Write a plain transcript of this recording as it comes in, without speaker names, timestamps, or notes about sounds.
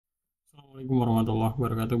Assalamualaikum warahmatullahi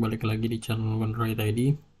wabarakatuh. Balik lagi di channel Android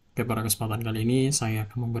ID. Oke, pada kesempatan kali ini saya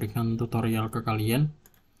akan memberikan tutorial ke kalian,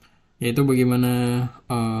 yaitu bagaimana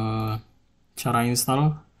cara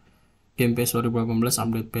install game PES 2018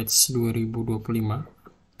 update patch 2025.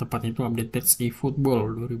 Tepatnya itu update patch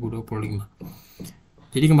eFootball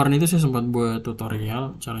 2025. Jadi kemarin itu saya sempat buat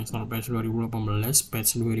tutorial cara install PES 2018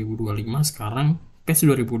 patch 2025. Sekarang patch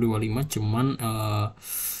 2025, cuman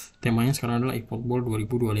temanya sekarang adalah eFootball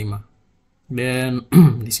 2025. Dan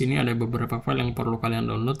di sini ada beberapa file yang perlu kalian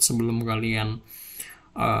download sebelum kalian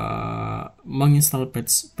menginstal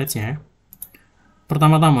patch-nya.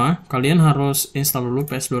 Pertama-tama, kalian harus install dulu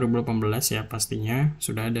PES 2018 ya, pastinya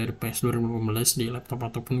sudah ada PES 2018 di laptop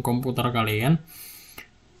ataupun komputer kalian.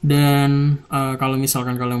 Dan kalau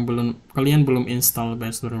misalkan kalian belum install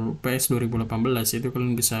PES 2018, itu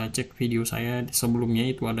kalian bisa cek video saya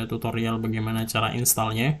sebelumnya, itu ada tutorial bagaimana cara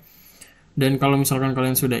installnya. Dan kalau misalkan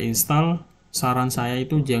kalian sudah install, saran saya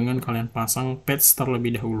itu jangan kalian pasang patch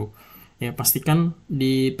terlebih dahulu. Ya, pastikan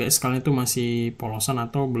di PS kalian itu masih polosan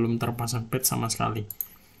atau belum terpasang patch sama sekali.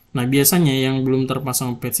 Nah, biasanya yang belum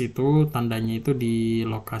terpasang patch itu tandanya itu di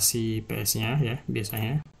lokasi PS-nya ya,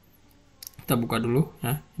 biasanya. Kita buka dulu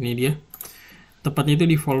ya, ini dia. Tepatnya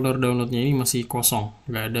itu di folder downloadnya ini masih kosong,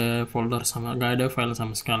 nggak ada nggak ada file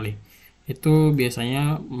sama sekali. Itu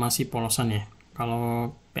biasanya masih polosan ya.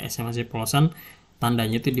 Kalau PS-nya masih polosan,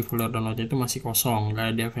 tandanya itu di folder downloadnya itu masih kosong,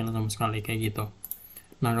 nggak ada file sama sekali kayak gitu.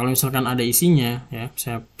 Nah, kalau misalkan ada isinya ya,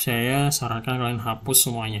 saya sarankan kalian hapus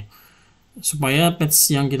semuanya supaya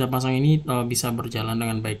patch yang kita pasang ini bisa berjalan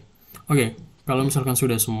dengan baik. Oke, kalau misalkan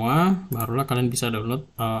sudah semua, barulah kalian bisa download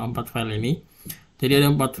 4 file ini. Jadi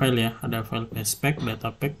ada 4 file ya, ada file PS pack,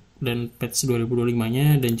 data pack, dan patch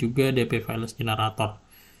 2025-nya, dan juga DP files generator.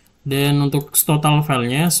 Dan untuk total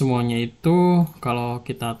filenya semuanya itu kalau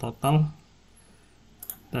kita total,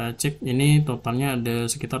 kita cek ini totalnya ada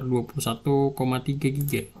sekitar 21,3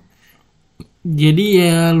 GB. Jadi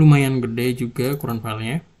ya lumayan gede juga ukuran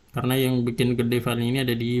filenya, karena yang bikin gede filenya ini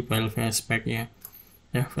ada di file VSPEC-nya.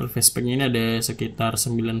 Ya, file VSPEC-nya ini ada sekitar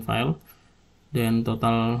 9 file, dan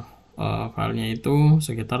total filenya itu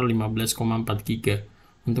sekitar 15,4 GB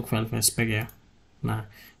untuk file VSPEC ya. Nah,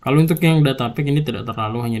 kalau untuk yang data pack ini tidak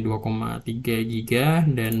terlalu, hanya 2,3 GB,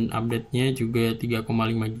 dan update-nya juga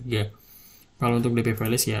 3,5 GB. Kalau untuk DP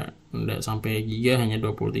files ya tidak sampai giga, hanya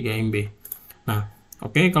 23 MB. Nah,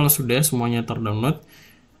 oke, kalau sudah semuanya terdownload,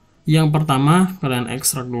 yang pertama kalian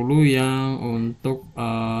ekstrak dulu yang untuk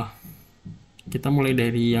kita mulai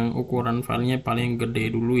dari yang ukuran filenya paling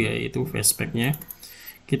gede dulu, yaitu VSPEC-nya.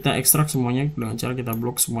 Kita ekstrak semuanya dengan cara kita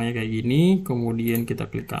blok semuanya kayak gini, kemudian kita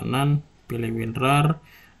klik kanan, pilih WinRAR,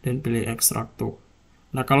 dan pilih ekstrak to.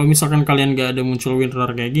 Nah, kalau misalkan kalian nggak ada muncul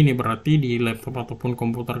WinRAR kayak gini, berarti di laptop ataupun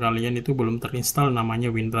komputer kalian itu belum terinstall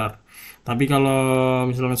namanya WinRAR. Tapi kalau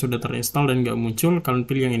misalkan sudah terinstall dan nggak muncul, kalian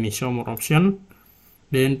pilih yang ini, Show More Option,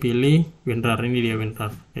 dan pilih WinRAR. Ini dia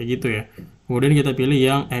WinRAR, kayak gitu ya. Kemudian kita pilih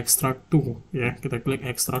yang Extract to, ya, kita klik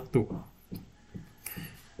Extract to.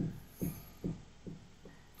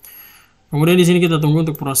 Kemudian di sini kita tunggu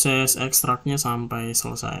untuk proses ekstraknya sampai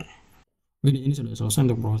selesai. Jadi ini sudah selesai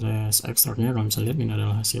untuk proses ekstraknya. Kalau bisa lihat, ini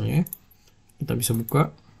adalah hasilnya. Kita bisa buka.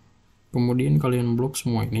 Kemudian kalian blok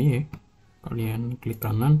semua ini ya. Kalian klik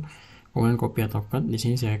kanan, kemudian copy atau cut. Di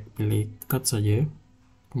sini saya pilih cut saja.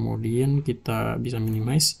 Kemudian kita bisa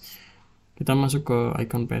minimize. Kita masuk ke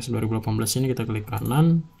icon PS 2018 ini, kita klik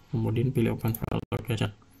kanan, kemudian pilih open file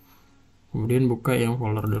location. Kemudian buka yang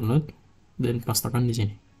folder download dan pastekan di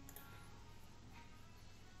sini.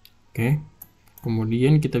 Oke,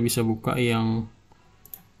 kemudian kita bisa buka yang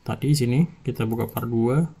tadi sini, kita buka part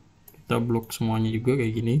 2, kita blok semuanya juga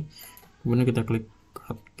kayak gini. Kemudian kita klik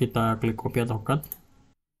copy atau cut.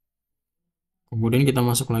 Kemudian kita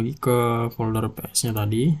masuk lagi ke folder PS-nya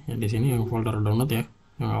tadi, yang di sini yang folder download ya,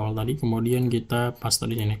 yang awal tadi. Kemudian kita paste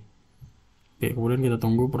di sini. Oke, kemudian kita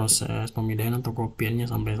tunggu proses pemindahan atau kopiannya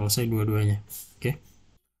sampai selesai dua-duanya. Oke.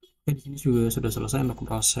 Di sini juga sudah selesai untuk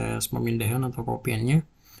proses pemindahan atau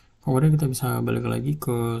kopiannya. Kemudian kita bisa balik lagi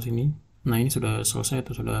ke sini. Nah, ini sudah selesai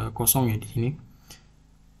atau sudah kosong ya di sini.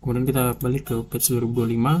 Kemudian kita balik ke patch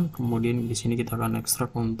 2025. Kemudian di sini kita akan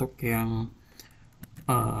ekstrak untuk yang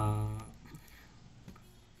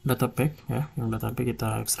data pack ya. Yang data pack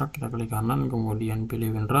kita ekstrak, kita klik kanan, kemudian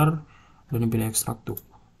pilih WinRAR dan pilih ekstrak to.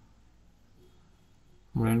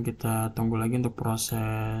 Kemudian kita tunggu lagi untuk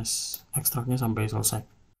proses ekstraknya sampai selesai.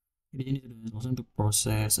 Jadi ini sudah selesai untuk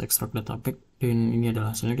proses ekstrak data pack, dan ini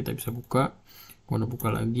adalah hasilnya. Kita bisa buka, kemudian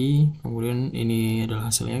buka lagi, kemudian ini adalah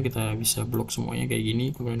hasilnya. Kita bisa blok semuanya kayak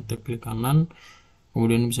gini, kemudian kita klik kanan,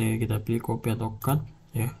 kemudian bisa kita pilih copy atau cut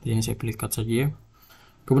ya. Di sini saya pilih cut saja ya.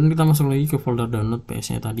 Kemudian kita masuk lagi ke folder download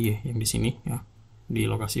PS-nya tadi ya, yang di sini ya, di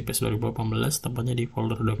lokasi PS 2018, tepatnya di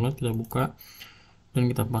folder download. Kita buka dan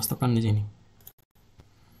kita pastekan di sini.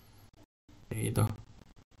 Itu.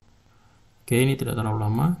 Oke, ini tidak terlalu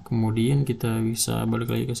lama. Kemudian kita bisa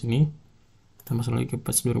balik lagi ke sini. Kita masuk lagi ke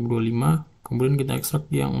patch 2025. Kemudian kita ekstrak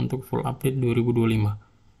yang untuk full update 2025.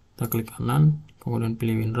 Kita klik kanan, kemudian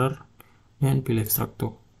pilih WinRAR dan pilih ekstrak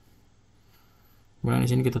tuh. Kemudian di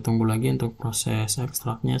sini kita tunggu lagi untuk proses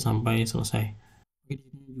ekstraknya sampai selesai. Ini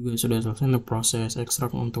juga sudah selesai untuk proses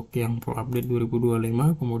ekstrak untuk yang full update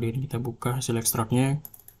 2025. Kemudian kita buka hasil ekstraknya.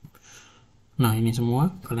 Nah, ini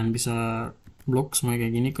semua kalian bisa blok semua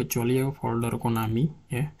kayak gini kecuali yang folder Konami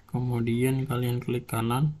ya. Kemudian kalian klik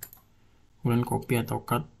kanan, kemudian copy atau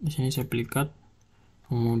cut. Di sini saya pilih cut.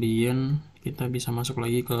 Kemudian kita bisa masuk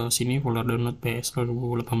lagi ke sini folder download PS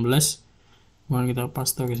 2018. Kemudian kita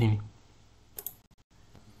paste ke sini.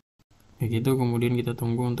 Kayak gitu, kemudian kita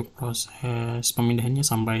tunggu untuk proses pemindahannya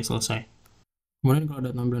sampai selesai. Kemudian kalau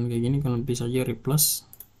ada tampilan kayak gini, kalian bisa aja replace.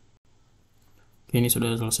 Oke, ini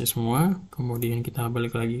sudah selesai semua. Kemudian kita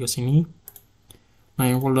balik lagi ke sini. Nah,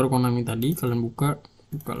 yang folder Konami tadi kalian buka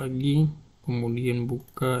lagi, kemudian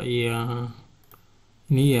buka yang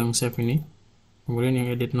ini, yang save ini. Kemudian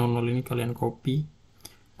yang edit 00 ini kalian copy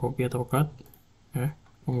atau cut ya.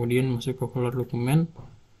 Kemudian masuk ke folder dokumen,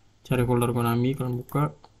 cari folder Konami, kalian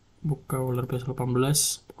buka folder PS18,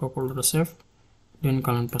 buka folder save, dan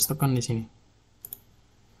kalian pastekan di sini.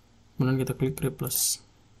 Kemudian kita klik replace.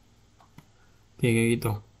 Oke, kayak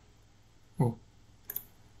gitu. Oh.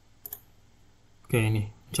 Oke, ini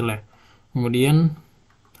jelek. Kemudian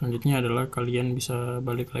selanjutnya adalah kalian bisa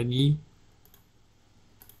balik lagi.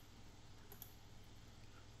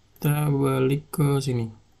 Kita balik ke sini.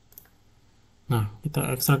 Nah,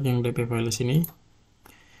 kita ekstrak yang DP file sini.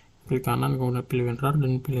 Klik kanan, kemudian pilih WinRAR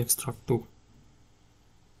dan pilih ekstrak tuh.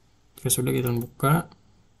 Jika sudah, kita buka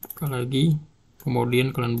lagi.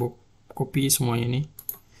 Kemudian kalian copy semua ini.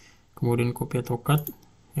 Kemudian copy atau cut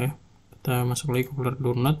ya. Kita masuk lagi ke folder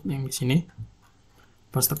download yang di sini.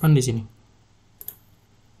 Pastekan di sini.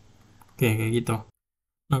 Oke, kayak gitu.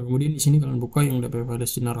 Nah, kemudian di sini kalian buka yang DP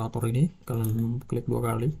files generator ini, kalian klik 2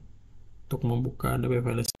 kali untuk membuka DP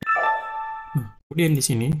files. Nah, kemudian di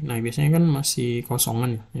sini, nah biasanya kan masih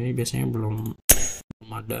kosongan ya. Ini biasanya belum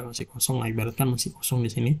ada, masih kosong. Nah, ibaratkan masih kosong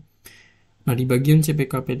di sini. Nah, di bagian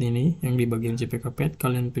CPK pad ini, yang di bagian CPK pad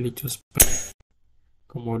kalian pilih choose pad.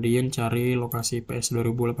 Kemudian cari lokasi PS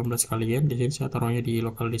 2018 kalian. Di sini saya taruhnya di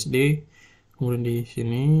local disk D. Kemudian di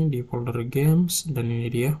sini di folder games, dan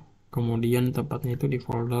ini dia. Kemudian tempatnya itu di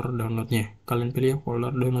folder downloadnya. Kalian pilih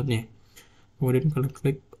folder downloadnya. Kemudian kalian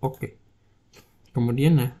klik OK.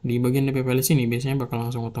 Kemudian nah di bagian DP file sini biasanya bakal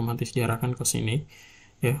langsung otomatis diarahkan ke sini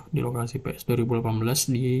ya, di lokasi PS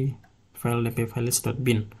 2018 di file dp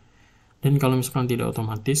files.bin. Dan kalau misalkan tidak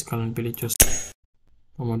otomatis, kalian pilih choose.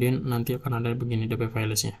 Kemudian nanti akan ada begini dp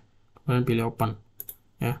filesnya. Kalian pilih open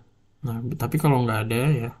ya. Nah, tapi kalau nggak ada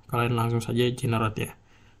ya, kalian langsung saja generate ya.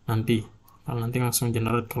 Nanti langsung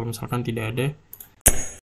generate kalau misalkan tidak ada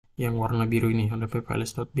yang warna biru ini, dp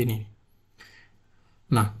files.bin ini.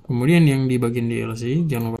 Nah, kemudian yang di bagian DLC,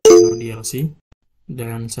 jangan lupa download DLC,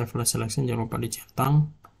 dan save flash selection jangan lupa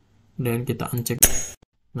dicentang, dan kita uncheck.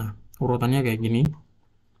 Nah, urutannya kayak gini.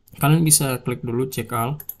 Kalian bisa klik dulu check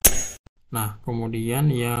all. Nah,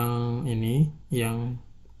 kemudian yang ini, yang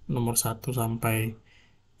nomor 1 sampai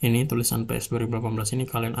ini tulisan PS 2018 ini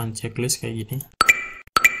kalian unchecklist kayak gini.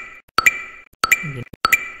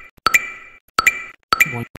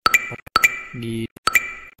 Di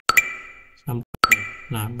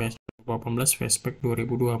nah, PS 2018 flashback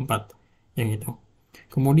 2024 yang itu.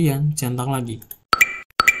 Kemudian centang lagi.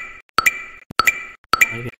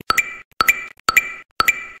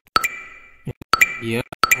 Dia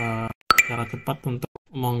cara cepat untuk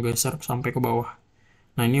menggeser sampai ke bawah.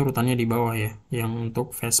 Nah, ini urutannya di bawah ya, yang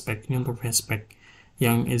untuk flashback. Ini untuk flashback.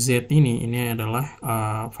 Yang Z ini adalah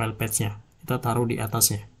file patch-nya. Kita taruh di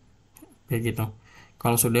atasnya. Kayak gitu.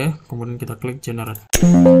 Kalau sudah, kemudian kita klik generate.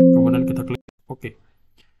 Kemudian kita klik OK.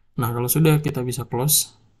 Nah, kalau sudah, kita bisa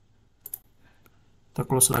close. Kita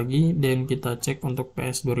close lagi dan kita cek untuk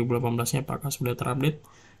PS 2018-nya apakah sudah terupdate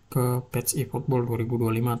ke patch eFootball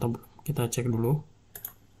 2025 atau belum. Kita cek dulu.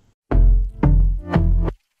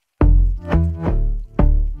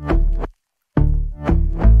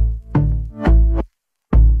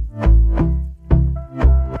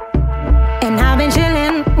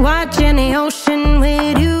 Watching the ocean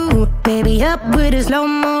with you, baby, up with a slow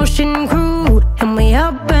motion crew, and we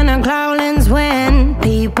up in our clouds when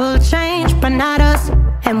people change, but not us.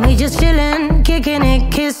 and we just chillin', kicking it,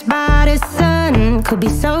 kissed by the sun. Could be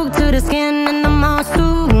soaked to the skin in the mall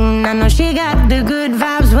soon. I know she got the good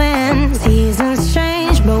vibes when seasons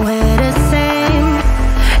change, but we're the same.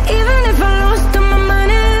 Even if I lost all my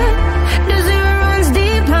money, the zero runs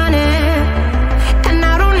deep, honey. And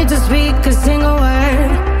I don't need to speak a single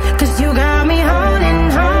word, 'cause you got me haunting,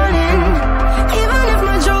 haunting. Even if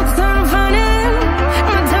my jokes aren't funny,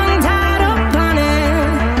 my tongue tied up on it.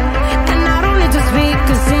 And I don't need to speak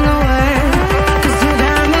a single word, 'cause you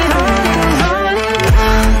got me haunting, haunting.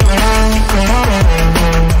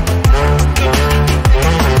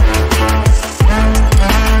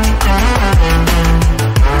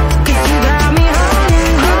 'Cause you got me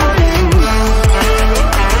haunting, haunting.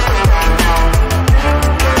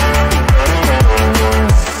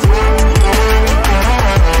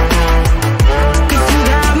 'Cause you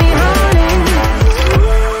got me haunting.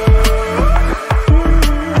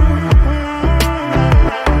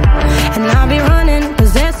 And I'll be running,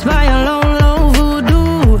 possessed by a low, low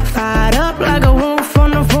voodoo. Fired up like a wolf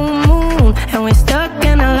on the full moon. And we're stuck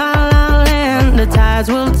in a la la land. The tides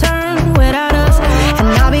will turn without us. And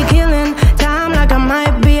I'll be killing time like I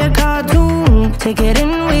might be a cartoon. Take it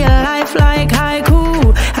in real life like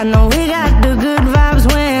haiku. I know we got the good vibes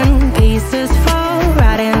when pieces fall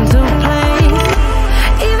right into place.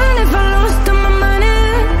 Even if I lost all my money,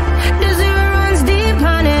 the zero runs deep,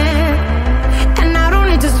 honey. And I don't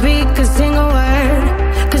need to speak a single word,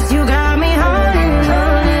 'cause you got me haunting,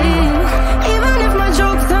 haunting. Even if my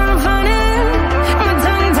jokes aren't funny, my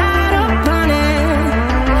tongue tied up on it.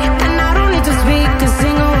 And I don't need to speak a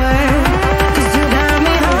single word, 'cause you got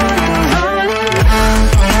me haunting, haunting.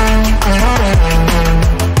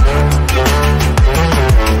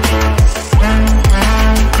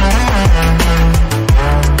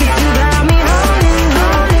 'Cause you got me haunting,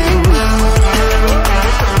 haunting.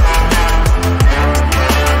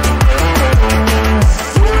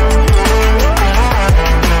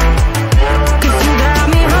 'Cause you got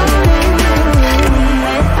me haunting.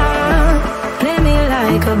 Play me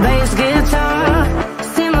like a bass guitar,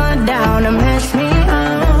 simmer down and mess me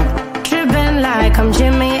up. Tripping like I'm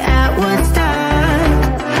Jimmy at Woodstock.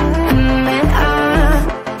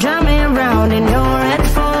 Drive me around in your red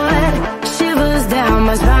Ford, shivers down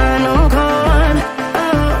my spinal cord.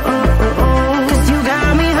 Oh, oh, oh, oh. 'Cause you got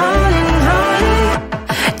me haunting, haunting.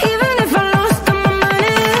 Even if I lost all my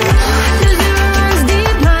money, the zero runs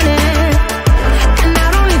deep, honey. And I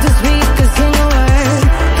don't need to speak a single word,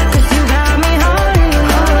 'cause you got me haunting,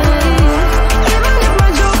 haunting. Even if my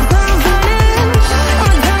jokes aren't funny,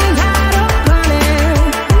 my tongue tied up on it.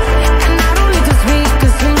 And I don't need to speak a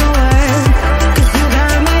single word, 'cause you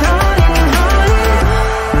got me haunting, haunting.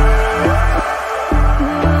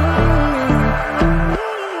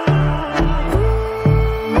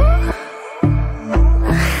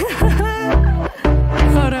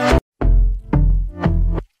 Hold on.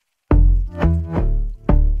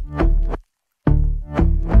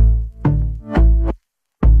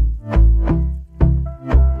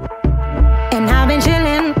 And I've been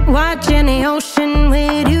chillin', watching the ocean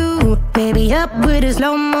with you. Baby, up with a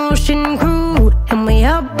slow motion crew. And we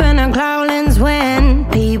up in our cloudlands when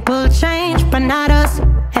people change, but not us.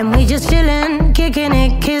 And we just chillin', kicking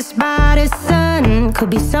it, kissed by the sun. Could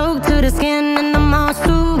be soaked to the skin in the mall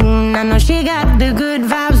soon. I know she got the good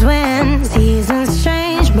vibes when seasons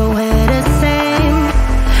change, but we're the same.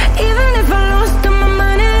 Even if I lost all my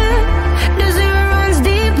money, the zero runs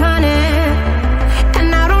deep, honey. And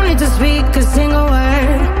I don't need to speak a single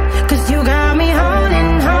word, 'cause you got me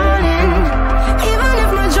haunting, haunting. Even if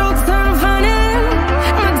my jokes aren't funny,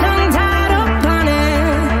 my tongue tied up on it.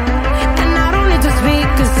 And I don't need to speak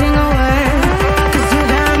a single word, 'cause you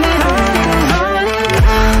got me haunting, haunting.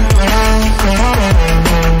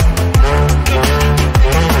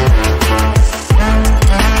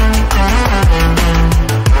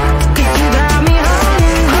 'Cause you got me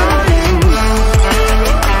haunting, haunting.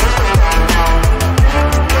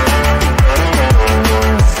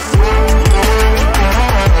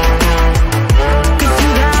 'Cause you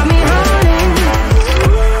got me haunting.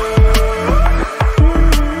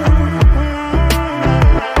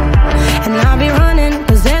 And I'll be running,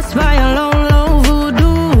 possessed by a low, low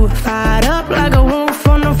voodoo. Fired up like a wolf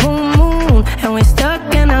on the full moon. And we're stuck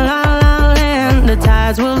in a la la land. The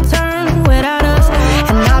tides will turn without us.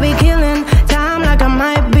 And I'll be killing time like I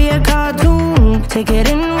might be a cartoon. Take it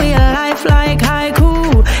in real life like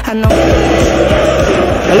haiku. I know.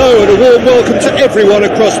 Hello and a warm welcome to everyone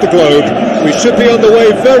across the globe. We should be on the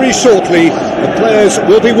way very shortly. The players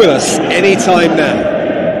will be with us any time now.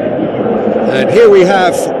 And here we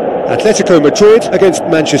have Atletico Madrid against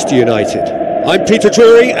Manchester United. I'm Peter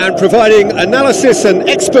Drury, and providing analysis and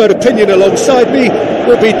expert opinion alongside me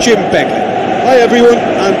will be Jim Becker. Hi everyone,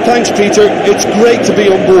 and thanks Peter, it's great to be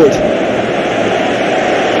on board.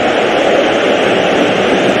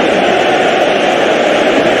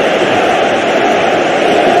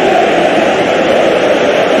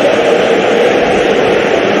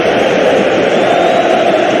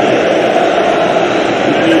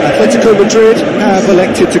 Atletico Madrid have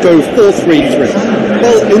elected to go 4-3-3.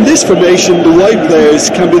 Well, in this formation, the wide players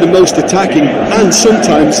can be the most attacking and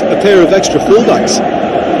sometimes a pair of extra fullbacks.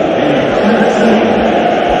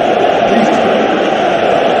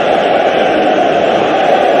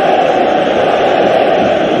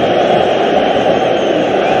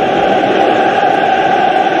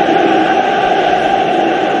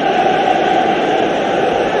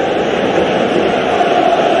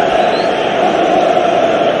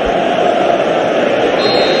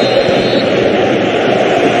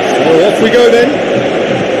 We go then.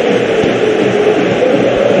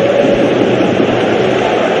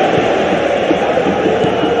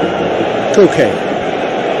 Koke.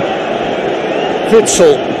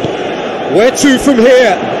 Witzel. Where to from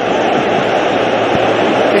here?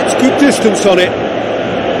 It's good distance on it.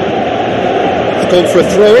 It's gone for a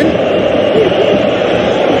throw-in.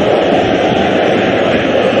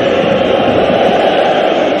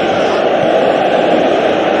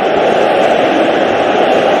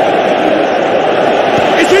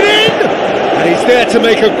 There to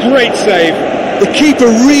make a great save. The keeper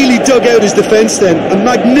really dug out his defence then, a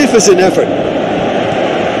magnificent effort.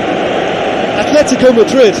 Atletico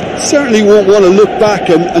Madrid certainly won't want to look back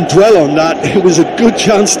and dwell on that. It was a good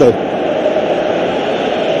chance though.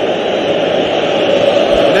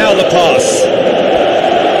 Now the pass.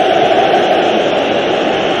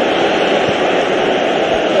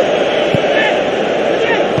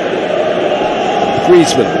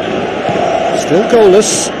 Griezmann. Still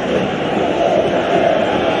goalless.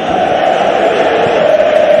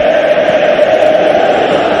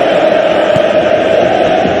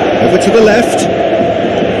 To the left,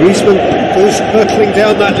 Griezmann goes hurtling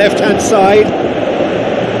down that left-hand side.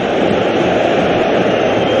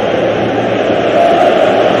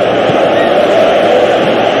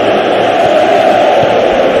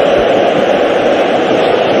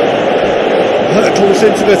 Hurtles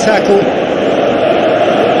into the tackle.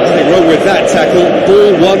 Nothing wrong with that tackle.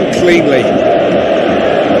 Ball won cleanly.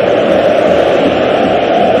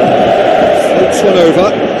 Floats one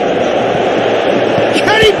over.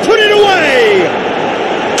 He put it away!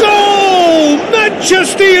 Goal!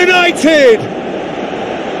 Manchester United!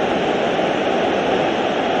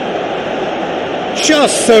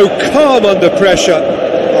 Just so calm under pressure.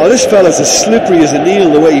 Oh, this fella's as slippery as an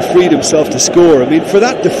eel the way he freed himself to score. I mean, for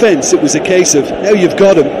that defence, it was a case of now you've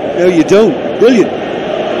got him, now you don't. Brilliant.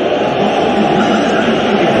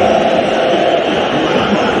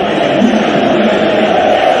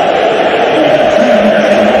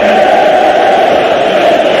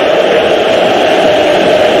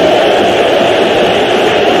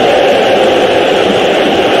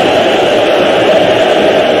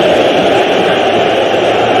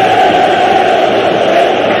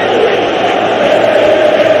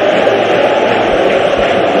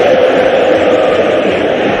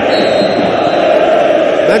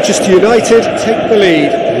 Manchester United take the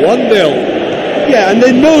lead, 1-0. Yeah, and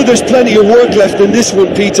they know there's plenty of work left in this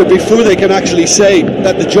one, Peter, before they can actually say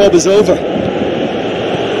that the job is over.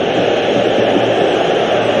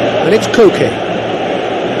 And it's Koke.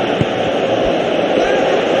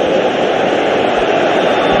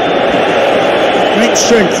 Great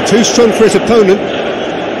strength, too strong for his opponent.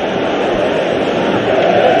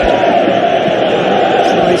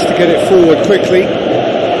 Tries to get it forward quickly.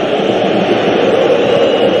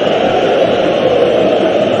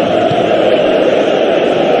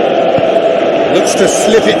 Looks to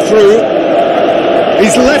slip it through.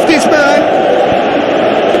 He's left his man.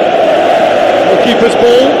 Goalkeeper's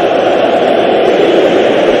ball.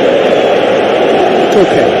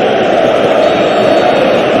 Okay.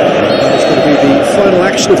 That's going to be the final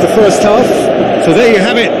action of the first half. So there you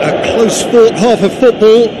have it, a close-fought half of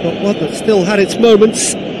football, but one that still had its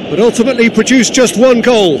moments, but ultimately produced just one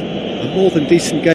goal. A more than decent game.